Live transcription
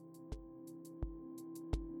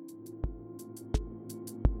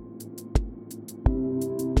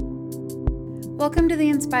Welcome to The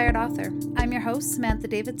Inspired Author. I'm your host, Samantha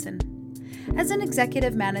Davidson. As an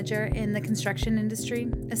executive manager in the construction industry,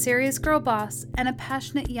 a serious girl boss, and a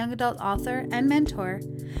passionate young adult author and mentor,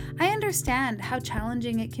 I understand how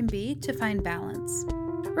challenging it can be to find balance.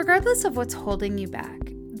 Regardless of what's holding you back,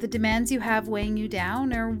 the demands you have weighing you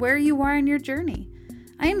down, or where you are in your journey,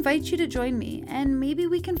 I invite you to join me and maybe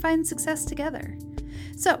we can find success together.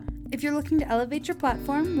 So, if you're looking to elevate your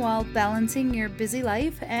platform while balancing your busy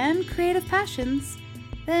life and creative passions,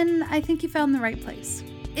 then I think you found the right place.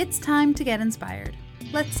 It's time to get inspired.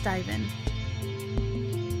 Let's dive in.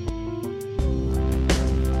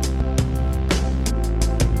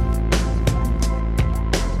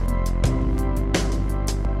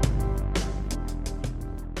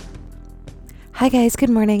 Hi guys, good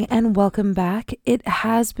morning and welcome back. It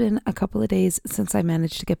has been a couple of days since I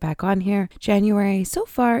managed to get back on here. January so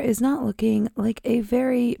far is not looking like a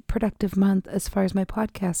very productive month as far as my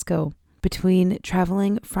podcasts go. Between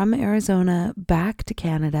traveling from Arizona back to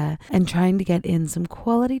Canada and trying to get in some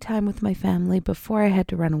quality time with my family before I had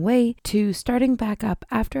to run away, to starting back up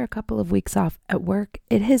after a couple of weeks off at work,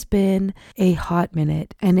 it has been a hot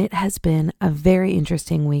minute, and it has been a very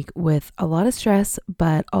interesting week with a lot of stress,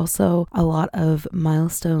 but also a lot of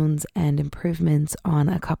milestones and improvements on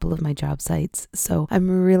a couple of my job sites. So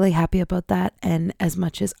I'm really happy about that, and as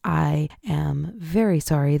much as I am very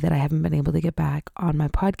sorry that I haven't been able to get back on my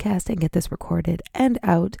podcast and get this recorded and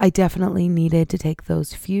out, I definitely needed to take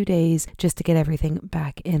those few days just to get everything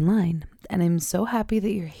back in line. And I'm so happy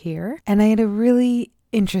that you're here. And I had a really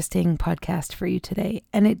interesting podcast for you today,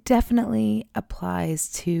 and it definitely applies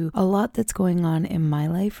to a lot that's going on in my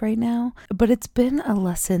life right now, but it's been a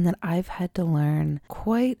lesson that I've had to learn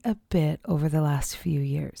quite a bit over the last few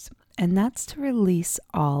years. And that's to release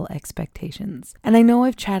all expectations. And I know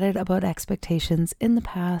I've chatted about expectations in the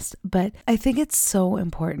past, but I think it's so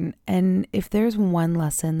important. And if there's one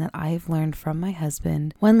lesson that I've learned from my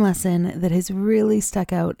husband, one lesson that has really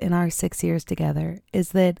stuck out in our 6 years together,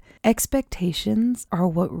 is that expectations are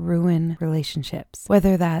what ruin relationships.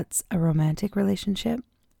 Whether that's a romantic relationship,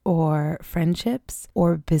 or friendships,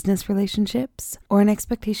 or business relationships, or an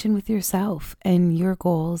expectation with yourself and your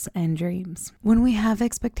goals and dreams. When we have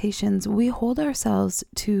expectations, we hold ourselves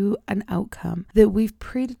to an outcome that we've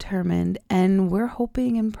predetermined and we're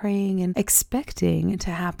hoping and praying and expecting to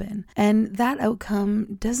happen. And that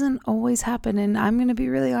outcome doesn't always happen. And I'm going to be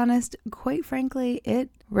really honest, quite frankly, it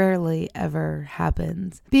rarely ever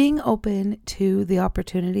happens. Being open to the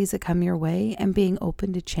opportunities that come your way and being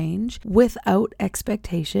open to change without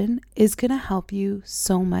expectation is going to help you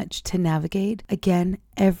so much to navigate, again,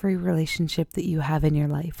 every relationship that you have in your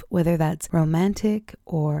life, whether that's romantic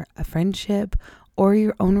or a friendship or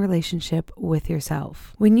your own relationship with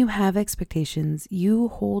yourself. When you have expectations, you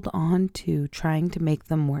hold on to trying to make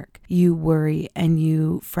them work. You worry and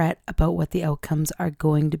you fret about what the outcomes are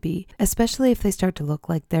going to be, especially if they start to look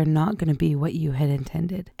like they're not going to be what you had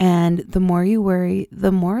intended. And the more you worry,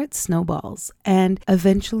 the more it snowballs. And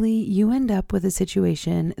eventually you end up with a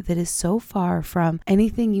situation that is so far from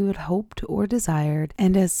anything you had hoped or desired.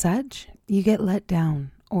 And as such, you get let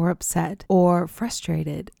down or upset or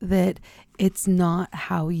frustrated that it's not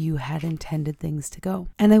how you had intended things to go.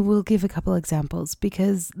 And I will give a couple examples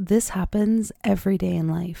because this happens every day in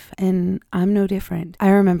life and I'm no different. I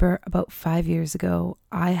remember about 5 years ago,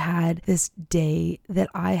 I had this day that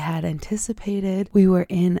I had anticipated. We were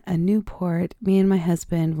in a new port, me and my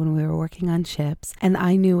husband, when we were working on ships, and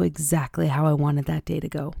I knew exactly how I wanted that day to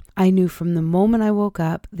go. I knew from the moment I woke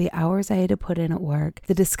up, the hours I had to put in at work,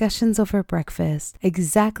 the discussions over breakfast,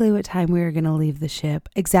 exactly what time we were going to leave the ship,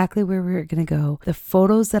 exactly where we were going to go, the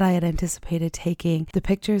photos that I had anticipated taking, the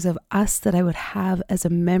pictures of us that I would have as a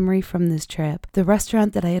memory from this trip, the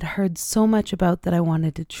restaurant that I had heard so much about that I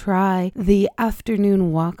wanted to try, the afternoon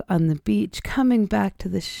walk on the beach, coming back to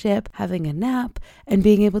the ship, having a nap, and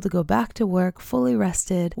being able to go back to work fully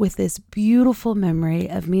rested with this beautiful memory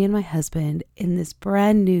of me and my husband in this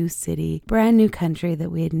brand new city, brand new country that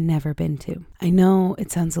we had never been to. I know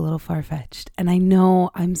it sounds a little far-fetched, and I know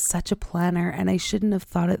I'm such a planner and I shouldn't have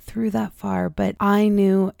thought it through that far, but I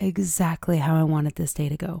knew exactly how I wanted this day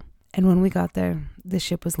to go. And when we got there, the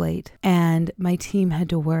ship was late and my team had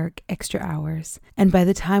to work extra hours. And by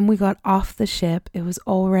the time we got off the ship, it was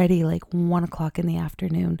already like 1 o'clock in the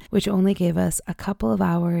afternoon, which only gave us a couple of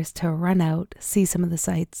hours to run out, see some of the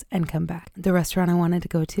sights and come back. The restaurant I wanted to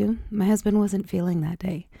go to, my husband wasn't feeling that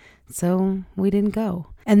day. So we didn't go.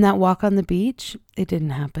 And that walk on the beach, it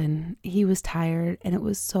didn't happen. He was tired and it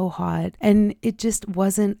was so hot and it just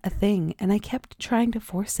wasn't a thing. And I kept trying to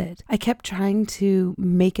force it. I kept trying to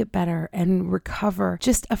make it better and recover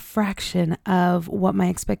just a fraction of what my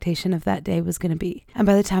expectation of that day was going to be. And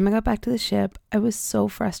by the time I got back to the ship, I was so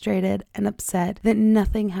frustrated and upset that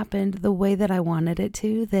nothing happened the way that I wanted it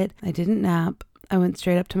to, that I didn't nap. I went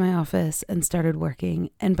straight up to my office and started working.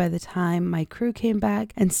 And by the time my crew came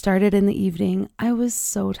back and started in the evening, I was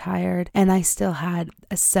so tired and I still had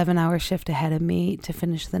a 7-hour shift ahead of me to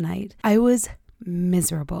finish the night. I was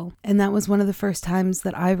miserable. And that was one of the first times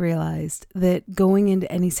that I realized that going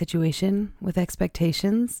into any situation with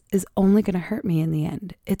expectations is only going to hurt me in the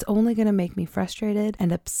end. It's only going to make me frustrated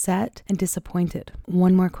and upset and disappointed.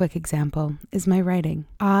 One more quick example is my writing.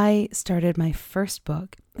 I started my first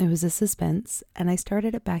book. It was a suspense, and I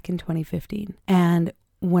started it back in 2015. And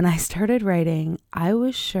when I started writing, I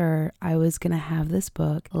was sure I was going to have this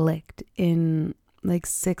book licked in like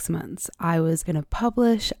 6 months. I was going to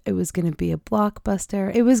publish. It was going to be a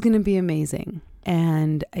blockbuster. It was going to be amazing.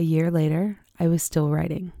 And a year later, I was still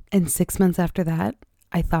writing. And 6 months after that,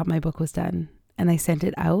 I thought my book was done. And I sent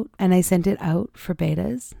it out, and I sent it out for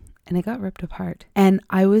betas. And it got ripped apart. And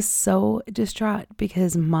I was so distraught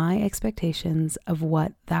because my expectations of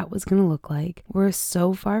what that was going to look like were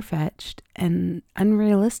so far-fetched and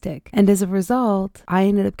unrealistic. And as a result, I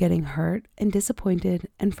ended up getting hurt and disappointed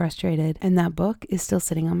and frustrated. And that book is still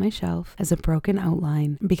sitting on my shelf as a broken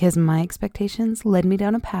outline because my expectations led me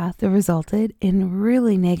down a path that resulted in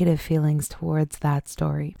really negative feelings towards that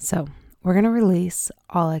story. So we're going to release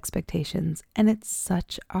all expectations, and it's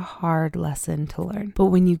such a hard lesson to learn. But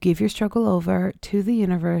when you give your struggle over to the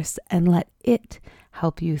universe and let it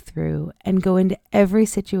help you through and go into every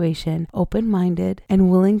situation open-minded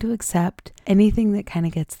and willing to accept anything that kind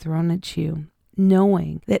of gets thrown at you,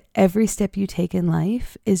 knowing that every step you take in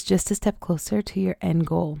life is just a step closer to your end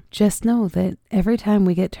goal. Just know that every time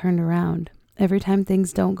we get turned around, every time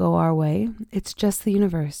things don't go our way, it's just the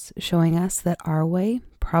universe showing us that our way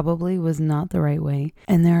probably was not the right way.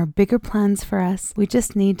 And there are bigger plans for us. We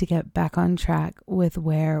just need to get back on track with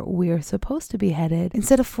where we are supposed to be headed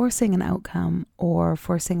instead of forcing an outcome or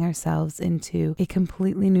forcing ourselves into a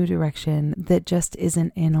completely new direction that just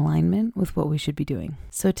isn't in alignment with what we should be doing.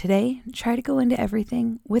 So today, try to go into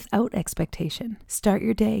everything without expectation. Start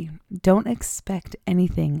your day. Don't expect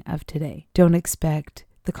anything of today. Don't expect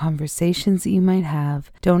the conversations that you might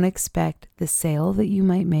have. Don't expect the sale that you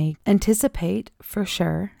might make. Anticipate for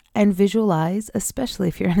sure and visualize, especially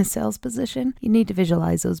if you're in a sales position. You need to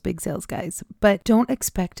visualize those big sales guys, but don't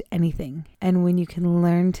expect anything. And when you can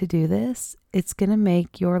learn to do this, it's going to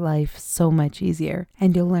make your life so much easier,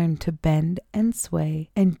 and you'll learn to bend and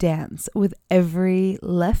sway and dance with every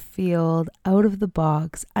left field, out of the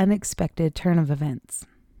box, unexpected turn of events.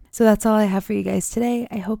 So that's all I have for you guys today.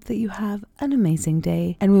 I hope that you have an amazing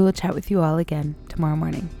day, and we will chat with you all again tomorrow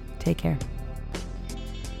morning. Take care.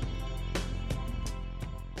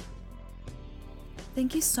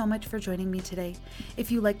 Thank you so much for joining me today.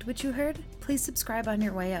 If you liked what you heard, please subscribe on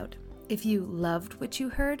your way out. If you loved what you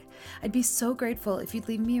heard, I'd be so grateful if you'd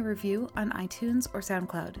leave me a review on iTunes or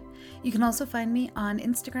SoundCloud. You can also find me on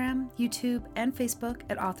Instagram, YouTube, and Facebook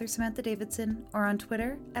at Author Samantha Davidson, or on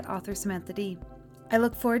Twitter at Author Samantha D. I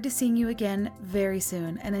look forward to seeing you again very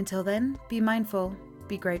soon, and until then, be mindful,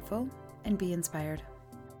 be grateful, and be inspired.